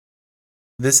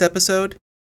This episode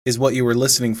is what you were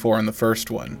listening for in the first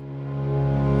one.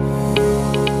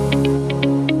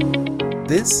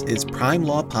 This is Prime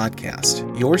Law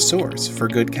Podcast, your source for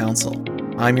good counsel.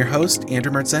 I'm your host,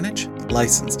 Andrew Mertzenich,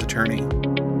 licensed attorney.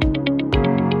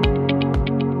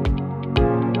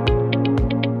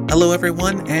 Hello,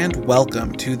 everyone, and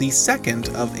welcome to the second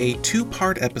of a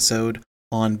two-part episode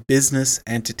on business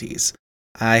entities.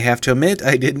 I have to admit,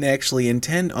 I didn't actually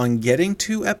intend on getting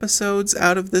 2 episodes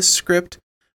out of this script,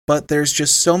 but there's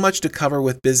just so much to cover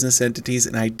with business entities,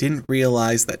 and I didn't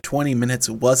realize that 20 minutes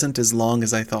wasn't as long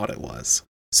as I thought it was.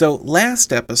 So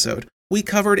last episode, we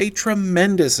covered a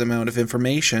tremendous amount of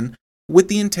information with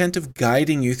the intent of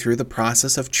guiding you through the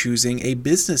process of choosing a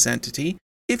business entity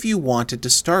if you wanted to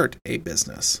start a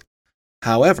business.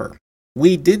 However,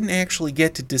 we didn't actually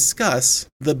get to discuss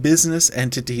the business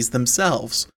entities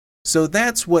themselves, so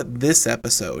that's what this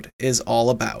episode is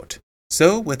all about.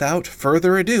 So without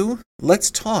further ado, let's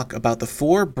talk about the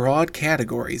 4 broad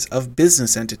categories of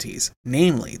business entities,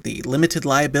 namely the limited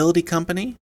liability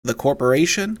company, the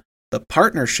corporation, the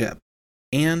partnership,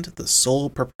 and the sole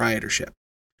proprietorship.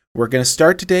 We're going to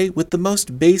start today with the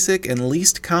most basic and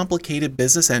least complicated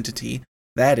business entity,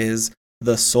 that is,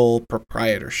 the sole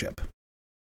proprietorship.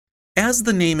 As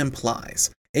the name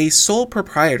implies, a sole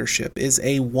proprietorship is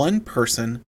a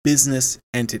one-person business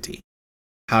entity.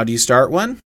 How do you start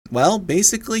one? Well,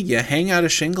 basically, you hang out a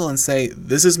shingle and say,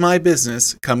 "This is my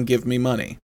business, come give me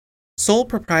money." Sole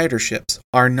proprietorships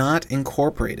are not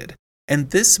incorporated,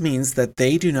 and this means that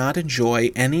they do not enjoy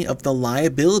any of the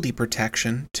liability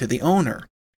protection to the owner.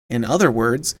 In other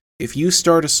words, if you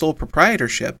start a sole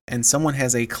proprietorship and someone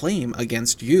has a claim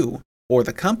against you or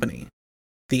the company,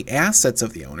 the assets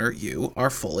of the owner, you, are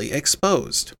fully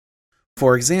exposed.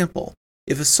 For example,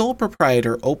 if a sole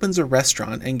proprietor opens a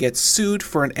restaurant and gets sued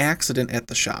for an accident at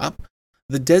the shop,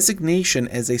 the designation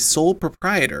as a sole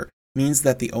proprietor means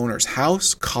that the owner's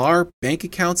house, car, bank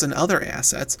accounts, and other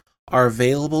assets are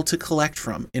available to collect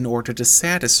from in order to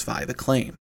satisfy the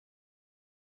claim.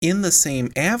 In the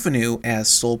same avenue as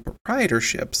sole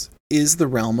proprietorships is the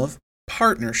realm of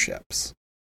partnerships.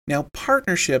 Now,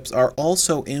 partnerships are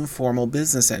also informal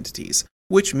business entities,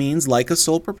 which means, like a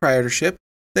sole proprietorship,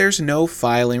 there's no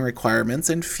filing requirements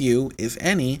and few, if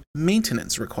any,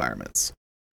 maintenance requirements.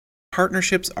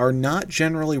 Partnerships are not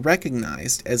generally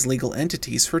recognized as legal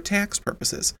entities for tax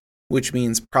purposes, which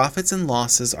means profits and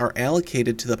losses are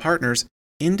allocated to the partners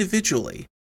individually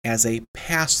as a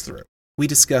pass-through. We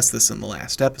discussed this in the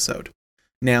last episode.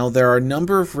 Now, there are a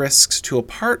number of risks to a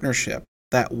partnership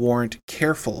that warrant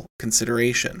careful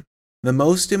consideration. The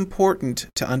most important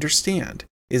to understand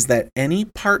is that any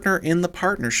partner in the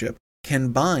partnership can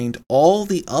bind all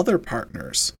the other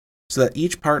partners so that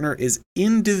each partner is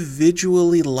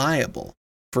individually liable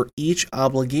for each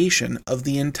obligation of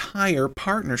the entire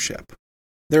partnership.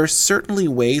 There are certainly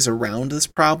ways around this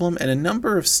problem, and a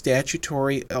number of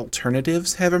statutory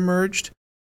alternatives have emerged,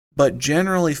 but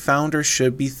generally founders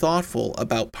should be thoughtful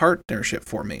about partnership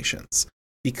formations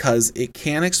because it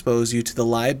can expose you to the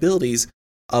liabilities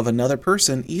of another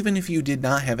person even if you did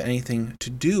not have anything to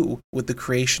do with the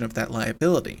creation of that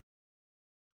liability.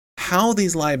 How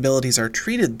these liabilities are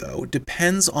treated, though,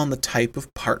 depends on the type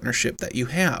of partnership that you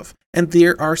have, and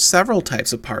there are several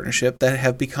types of partnership that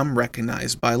have become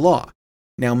recognized by law.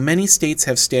 Now, many states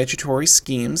have statutory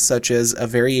schemes such as a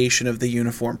variation of the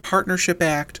Uniform Partnership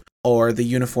Act or the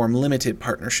Uniform Limited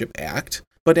Partnership Act,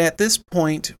 but at this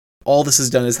point, all this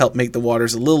has done is help make the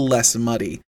waters a little less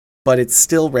muddy, but it's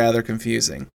still rather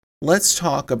confusing. Let's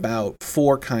talk about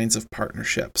 4 kinds of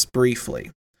partnerships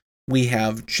briefly. We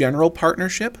have general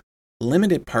partnership,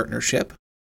 limited partnership,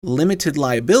 limited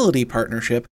liability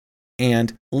partnership,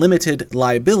 and limited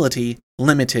liability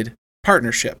limited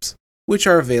partnerships, which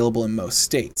are available in most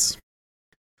states.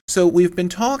 So we've been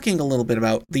talking a little bit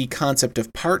about the concept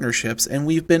of partnerships, and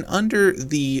we've been under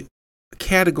the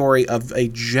category of a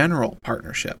general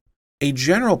partnership. A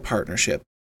general partnership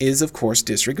is, of course,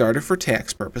 disregarded for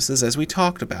tax purposes, as we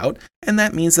talked about, and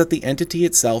that means that the entity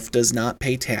itself does not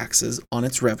pay taxes on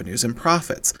its revenues and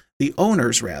profits. The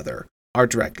owners, rather, are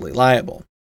directly liable.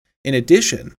 In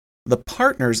addition, the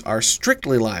partners are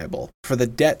strictly liable for the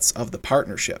debts of the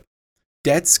partnership.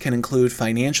 Debts can include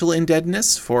financial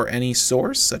indebtedness for any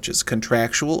source, such as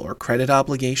contractual or credit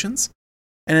obligations.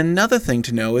 And another thing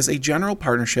to know is a general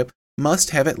partnership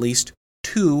must have at least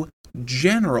 2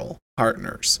 general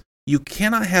partners. You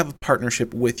cannot have a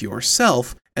partnership with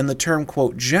yourself, and the term,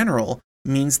 quote, general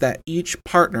means that each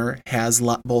partner has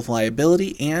both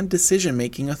liability and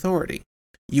decision-making authority.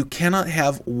 You cannot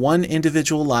have one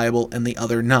individual liable and the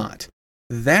other not.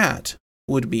 That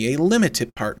would be a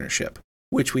limited partnership,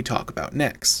 which we talk about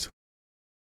next.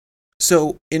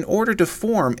 So in order to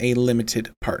form a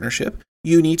limited partnership,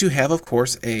 you need to have, of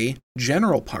course, a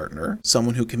general partner,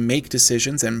 someone who can make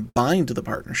decisions and bind the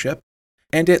partnership,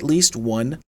 and at least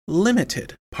one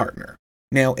limited partner.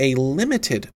 Now, a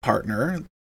limited partner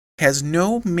has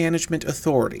no management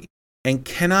authority and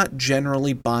cannot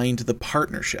generally bind the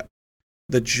partnership.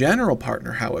 The general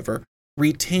partner, however,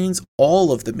 retains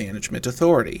all of the management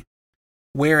authority,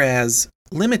 whereas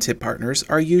limited partners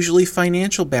are usually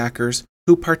financial backers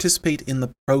who participate in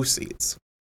the proceeds.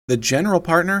 The general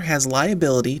partner has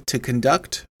liability to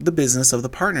conduct the business of the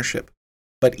partnership,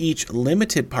 but each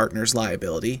limited partner's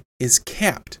liability is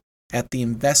capped at the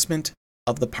investment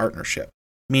of the partnership,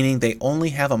 meaning they only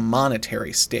have a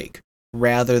monetary stake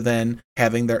rather than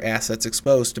having their assets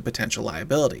exposed to potential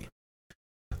liability.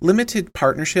 Limited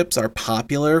partnerships are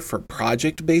popular for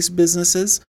project-based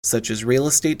businesses, such as real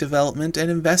estate development and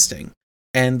investing,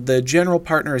 and the general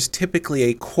partner is typically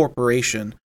a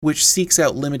corporation which seeks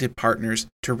out limited partners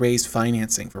to raise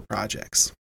financing for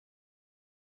projects.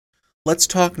 Let's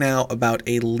talk now about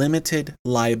a limited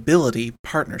liability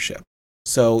partnership.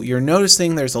 So you're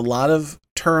noticing there's a lot of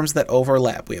terms that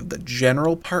overlap. We have the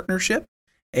general partnership,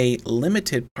 a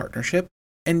limited partnership,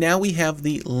 and now we have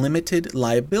the limited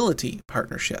liability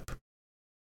partnership.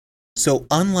 So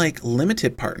unlike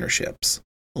limited partnerships,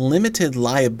 limited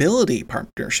liability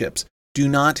partnerships do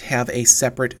not have a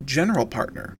separate general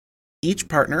partner. Each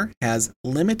partner has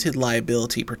limited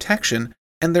liability protection,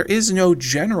 and there is no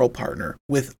general partner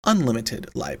with unlimited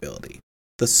liability.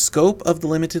 The scope of the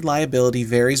limited liability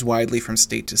varies widely from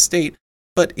state to state,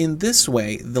 but in this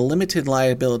way, the limited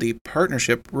liability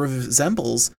partnership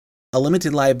resembles a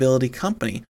limited liability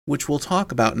company, which we'll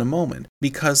talk about in a moment,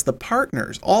 because the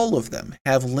partners, all of them,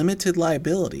 have limited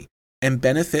liability and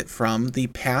benefit from the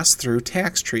pass-through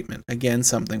tax treatment, again,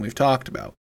 something we've talked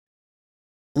about.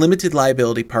 Limited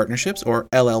liability partnerships, or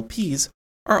LLPs,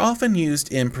 are often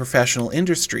used in professional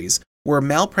industries where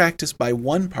malpractice by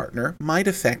one partner might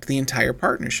affect the entire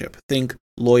partnership. Think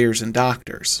lawyers and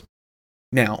doctors.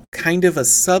 Now, kind of a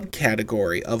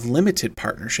subcategory of limited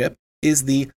partnership is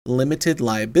the limited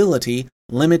liability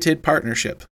limited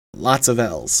partnership. Lots of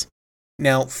L's.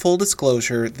 Now, full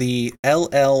disclosure, the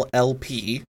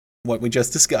LLLP, what we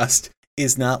just discussed,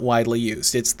 is not widely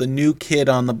used. It's the new kid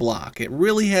on the block. It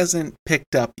really hasn't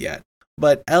picked up yet.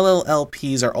 But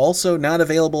LLLPs are also not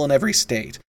available in every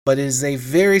state, but it is a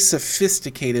very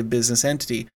sophisticated business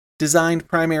entity designed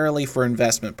primarily for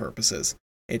investment purposes.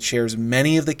 It shares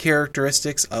many of the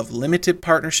characteristics of limited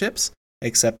partnerships,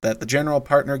 except that the general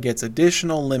partner gets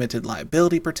additional limited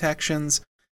liability protections,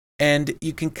 and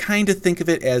you can kind of think of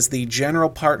it as the general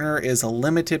partner is a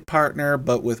limited partner,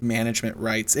 but with management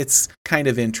rights. It's kind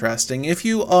of interesting. If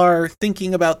you are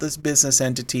thinking about this business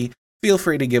entity, feel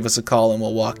free to give us a call and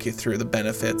we'll walk you through the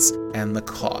benefits and the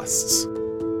costs.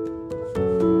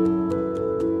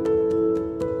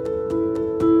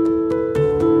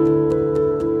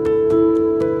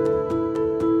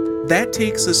 That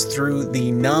takes us through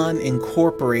the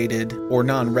non-incorporated or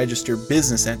non-registered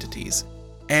business entities.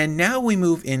 And now we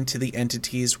move into the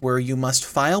entities where you must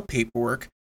file paperwork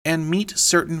and meet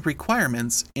certain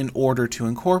requirements in order to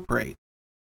incorporate.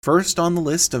 First on the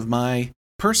list of my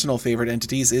personal favorite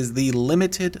entities is the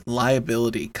limited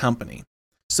liability company.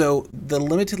 So the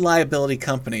limited liability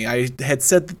company, I had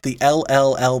said that the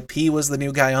LLLP was the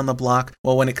new guy on the block.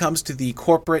 Well, when it comes to the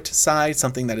corporate side,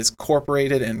 something that is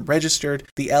corporated and registered,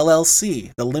 the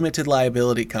LLC, the limited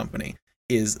liability company,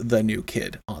 is the new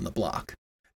kid on the block.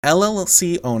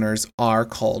 LLC owners are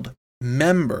called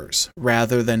members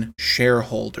rather than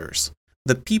shareholders.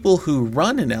 The people who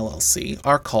run an LLC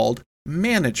are called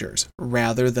managers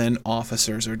rather than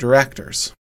officers or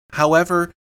directors.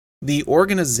 However, the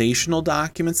organizational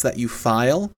documents that you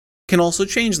file can also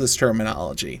change this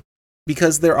terminology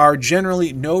because there are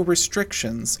generally no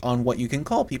restrictions on what you can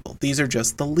call people. These are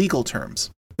just the legal terms.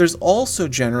 There's also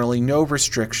generally no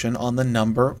restriction on the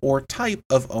number or type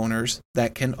of owners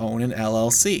that can own an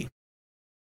LLC.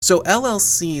 So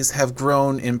LLCs have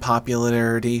grown in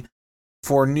popularity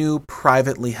for new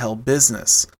privately held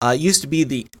business. It used to be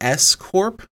the S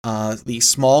Corp, the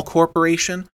small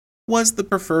corporation, was the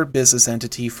preferred business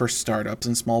entity for startups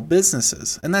and small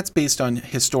businesses, and that's based on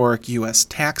historic U.S.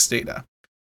 tax data.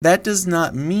 That does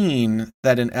not mean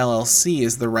that an LLC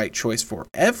is the right choice for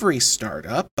every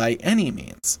startup by any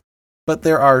means, but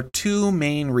there are two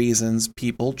main reasons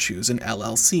people choose an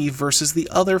LLC versus the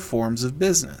other forms of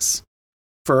business.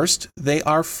 First, they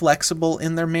are flexible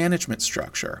in their management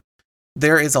structure.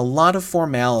 There is a lot of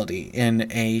formality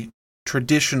in a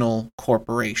traditional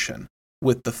corporation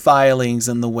with the filings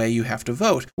and the way you have to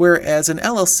vote, whereas an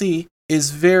LLC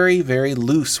is very, very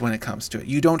loose when it comes to it.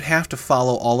 You don't have to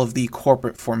follow all of the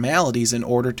corporate formalities in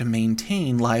order to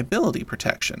maintain liability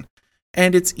protection.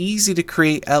 And it's easy to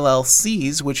create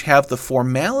LLCs which have the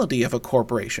formality of a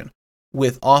corporation,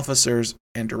 with officers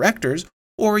and directors,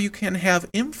 or you can have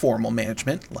informal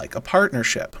management like a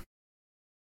partnership.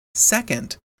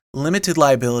 Second, limited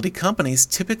liability companies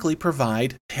typically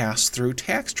provide pass-through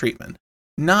tax treatment.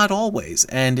 Not always,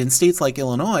 and in states like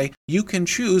Illinois, you can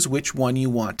choose which one you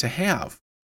want to have.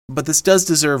 But this does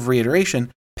deserve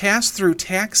reiteration. Pass-through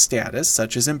tax status,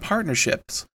 such as in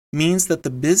partnerships, means that the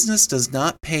business does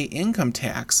not pay income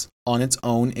tax on its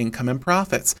own income and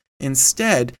profits.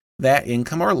 Instead, that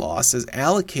income or loss is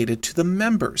allocated to the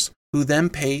members, who then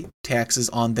pay taxes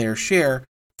on their share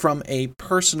from a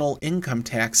personal income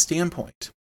tax standpoint.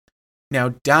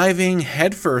 Now, diving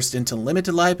headfirst into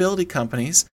limited liability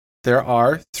companies, there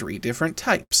are 3 different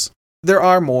types. There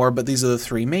are more, but these are the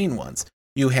 3 main ones.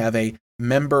 You have a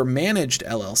member-managed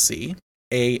LLC,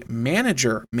 a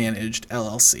manager-managed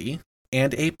LLC,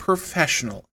 and a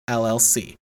professional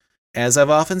LLC. As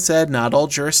I've often said, not all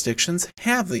jurisdictions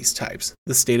have these types.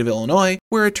 The state of Illinois,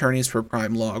 where attorneys for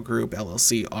Prime Law Group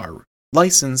LLC are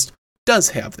licensed, does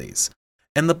have these.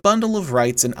 And the bundle of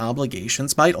rights and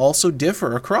obligations might also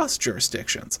differ across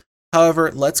jurisdictions.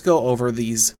 However, let's go over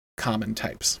these common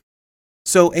types.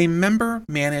 So a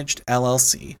member-managed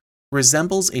LLC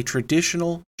resembles a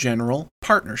traditional general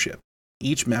partnership.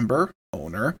 Each member,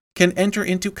 owner, can enter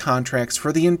into contracts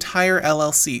for the entire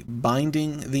LLC,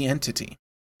 binding the entity.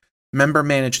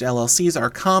 Member-managed LLCs are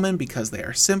common because they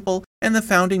are simple, and the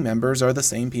founding members are the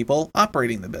same people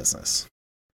operating the business.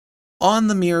 On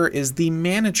the mirror is the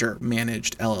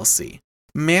manager-managed LLC.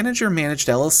 Manager-managed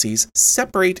LLCs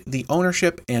separate the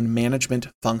ownership and management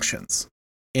functions.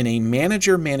 In a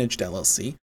manager-managed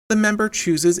LLC, the member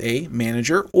chooses a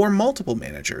manager or multiple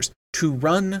managers to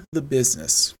run the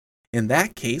business. In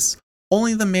that case,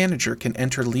 only the manager can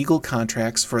enter legal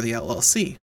contracts for the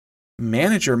LLC.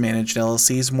 Manager-managed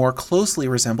LLCs more closely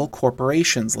resemble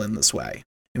corporations in this way.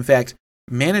 In fact,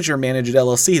 manager-managed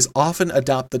LLCs often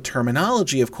adopt the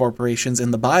terminology of corporations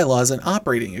in the bylaws and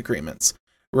operating agreements,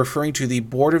 referring to the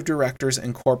board of directors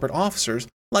and corporate officers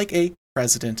like a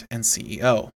president and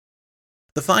CEO.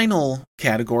 The final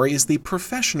category is the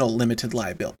professional limited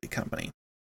liability company.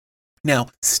 Now,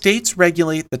 states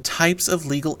regulate the types of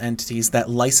legal entities that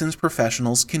licensed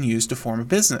professionals can use to form a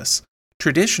business.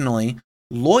 Traditionally,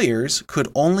 lawyers could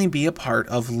only be a part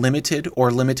of limited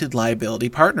or limited liability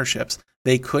partnerships.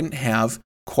 They couldn't have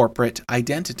corporate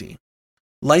identity.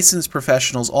 Licensed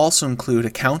professionals also include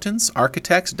accountants,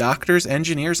 architects, doctors,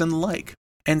 engineers, and the like.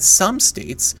 And some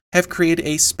states have created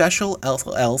a special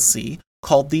LLC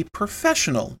called the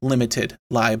Professional Limited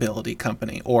Liability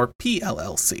Company, or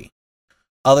PLLC.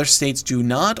 Other states do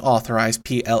not authorize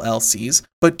PLLCs,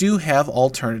 but do have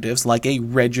alternatives like a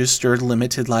registered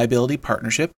limited liability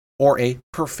partnership or a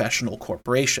professional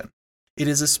corporation. It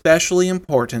is especially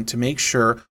important to make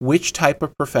sure which type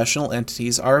of professional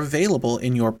entities are available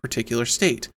in your particular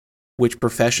state, which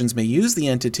professions may use the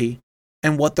entity,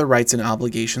 and what the rights and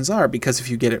obligations are, because if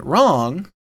you get it wrong,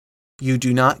 you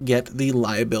do not get the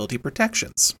liability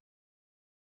protections.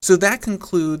 So that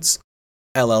concludes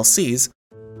LLCs.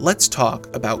 Let's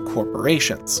talk about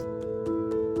corporations.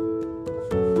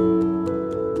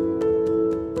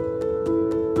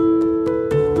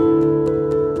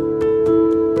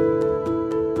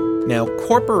 Now,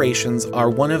 corporations are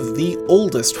one of the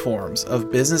oldest forms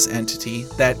of business entity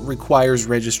that requires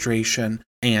registration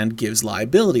and gives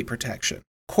liability protection.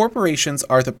 Corporations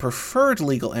are the preferred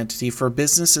legal entity for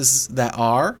businesses that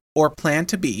are, or plan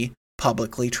to be,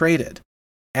 publicly traded.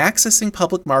 Accessing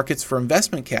public markets for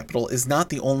investment capital is not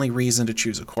the only reason to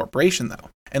choose a corporation, though,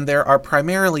 and there are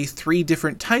primarily 3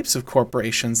 different types of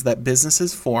corporations that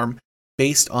businesses form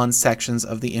based on sections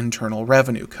of the Internal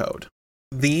Revenue Code.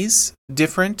 These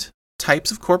different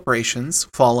types of corporations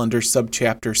fall under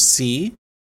Subchapter C,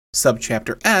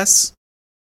 Subchapter S,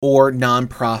 or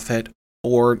nonprofit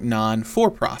or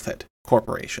non-for-profit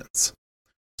corporations.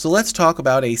 So let's talk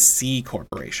about a C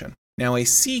corporation. Now, a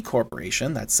C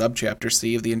corporation, that's Subchapter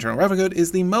C of the Internal Revenue Code,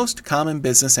 is the most common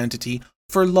business entity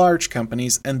for large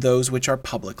companies and those which are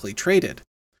publicly traded.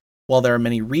 While there are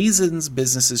many reasons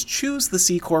businesses choose the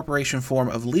C corporation form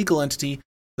of legal entity,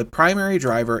 the primary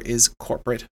driver is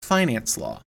corporate finance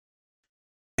law.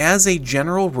 As a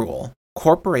general rule,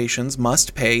 corporations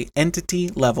must pay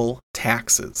entity-level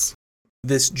taxes.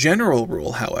 This general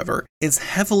rule, however, is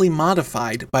heavily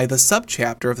modified by the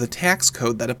subchapter of the tax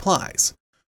code that applies.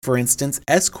 For instance,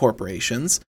 S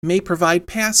corporations may provide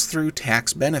pass-through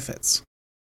tax benefits.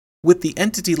 With the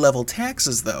entity-level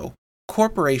taxes, though,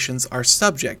 corporations are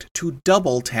subject to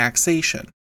double taxation.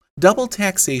 Double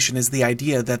taxation is the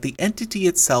idea that the entity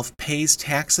itself pays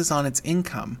taxes on its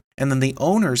income, and then the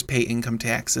owners pay income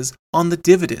taxes on the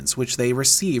dividends which they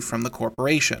receive from the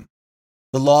corporation.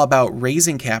 The law about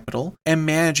raising capital and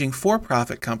managing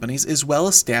for-profit companies is well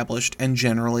established and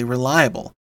generally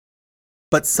reliable.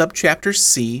 But Subchapter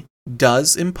C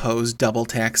does impose double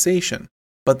taxation,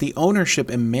 but the ownership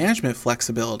and management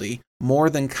flexibility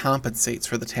more than compensates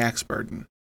for the tax burden.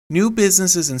 New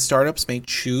businesses and startups may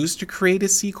choose to create a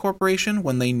C corporation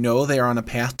when they know they are on a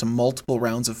path to multiple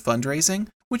rounds of fundraising,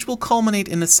 which will culminate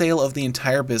in the sale of the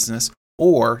entire business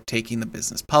or taking the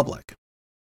business public.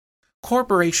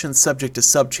 Corporations subject to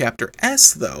Subchapter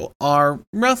S, though, are,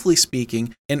 roughly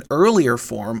speaking, an earlier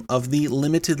form of the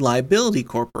limited liability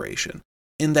corporation,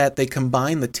 in that they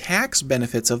combine the tax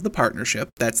benefits of the partnership,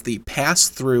 that's the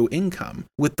pass-through income,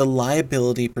 with the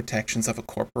liability protections of a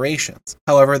corporation.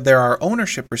 However, there are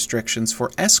ownership restrictions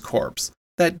for S-corps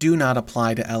that do not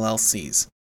apply to LLCs.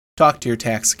 Talk to your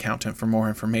tax accountant for more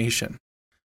information.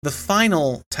 The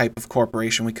final type of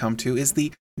corporation we come to is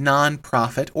the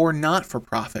non-profit or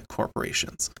not-for-profit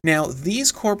corporations. Now,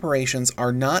 these corporations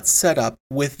are not set up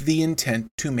with the intent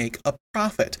to make a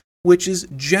profit, which is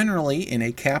generally, in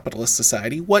a capitalist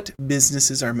society, what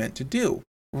businesses are meant to do.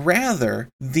 Rather,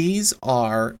 these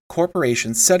are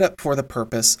corporations set up for the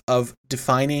purpose of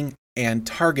defining and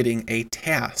targeting a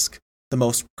task. The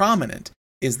most prominent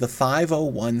is the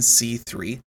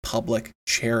 501c3 public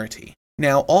charity.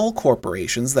 Now, all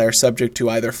corporations that are subject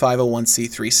to either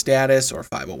 501c3 status or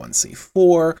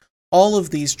 501c4, all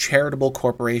of these charitable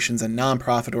corporations and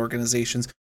nonprofit organizations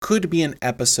could be an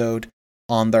episode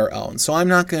on their own, so I'm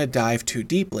not going to dive too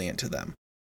deeply into them.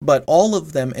 But all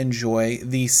of them enjoy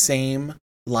the same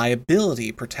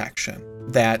liability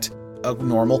protection that a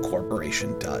normal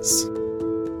corporation does.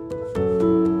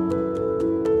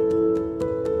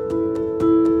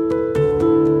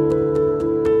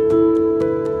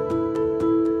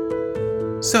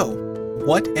 So,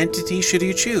 what entity should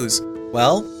you choose?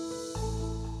 Well,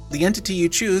 the entity you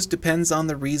choose depends on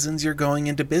the reasons you're going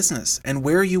into business and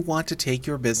where you want to take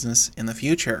your business in the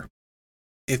future.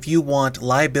 If you want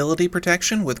liability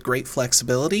protection with great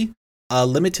flexibility, a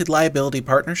limited liability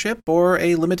partnership or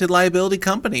a limited liability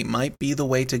company might be the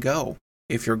way to go.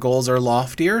 If your goals are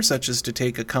loftier, such as to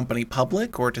take a company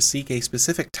public or to seek a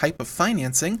specific type of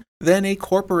financing, then a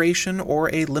corporation or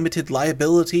a limited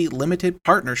liability limited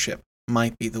partnership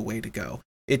might be the way to go.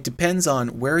 It depends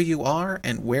on where you are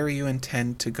and where you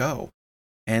intend to go.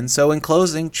 And so in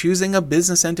closing, choosing a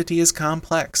business entity is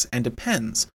complex and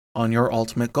depends on your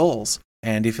ultimate goals.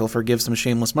 And if you'll forgive some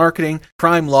shameless marketing,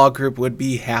 Prime Law Group would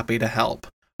be happy to help.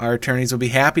 Our attorneys will be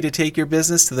happy to take your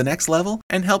business to the next level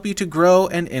and help you to grow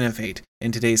and innovate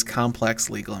in today's complex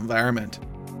legal environment.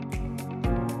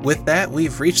 With that,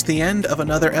 we've reached the end of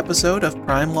another episode of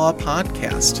Prime Law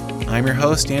Podcast. I'm your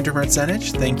host, Andrew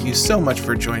Mertzenich. Thank you so much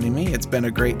for joining me. It's been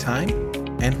a great time,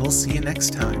 and we'll see you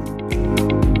next time.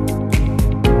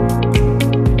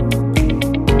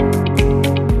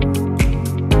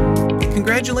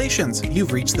 Congratulations!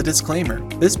 You've reached the disclaimer.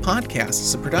 This podcast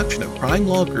is a production of Prime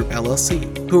Law Group,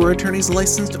 LLC, who are attorneys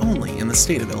licensed only in the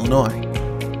state of Illinois.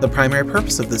 The primary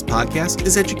purpose of this podcast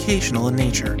is educational in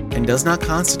nature and does not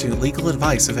constitute legal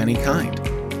advice of any kind.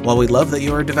 While we love that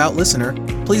you are a devout listener,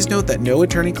 please note that no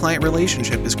attorney-client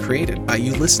relationship is created by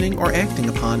you listening or acting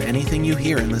upon anything you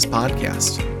hear in this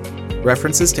podcast.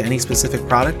 References to any specific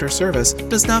product or service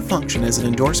does not function as an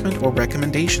endorsement or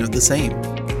recommendation of the same.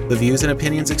 The views and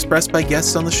opinions expressed by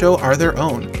guests on the show are their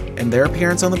own, and their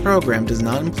appearance on the program does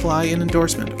not imply an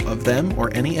endorsement of them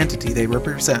or any entity they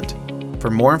represent.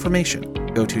 For more information,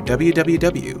 go to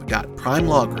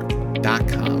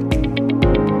www.primelawgroup.com.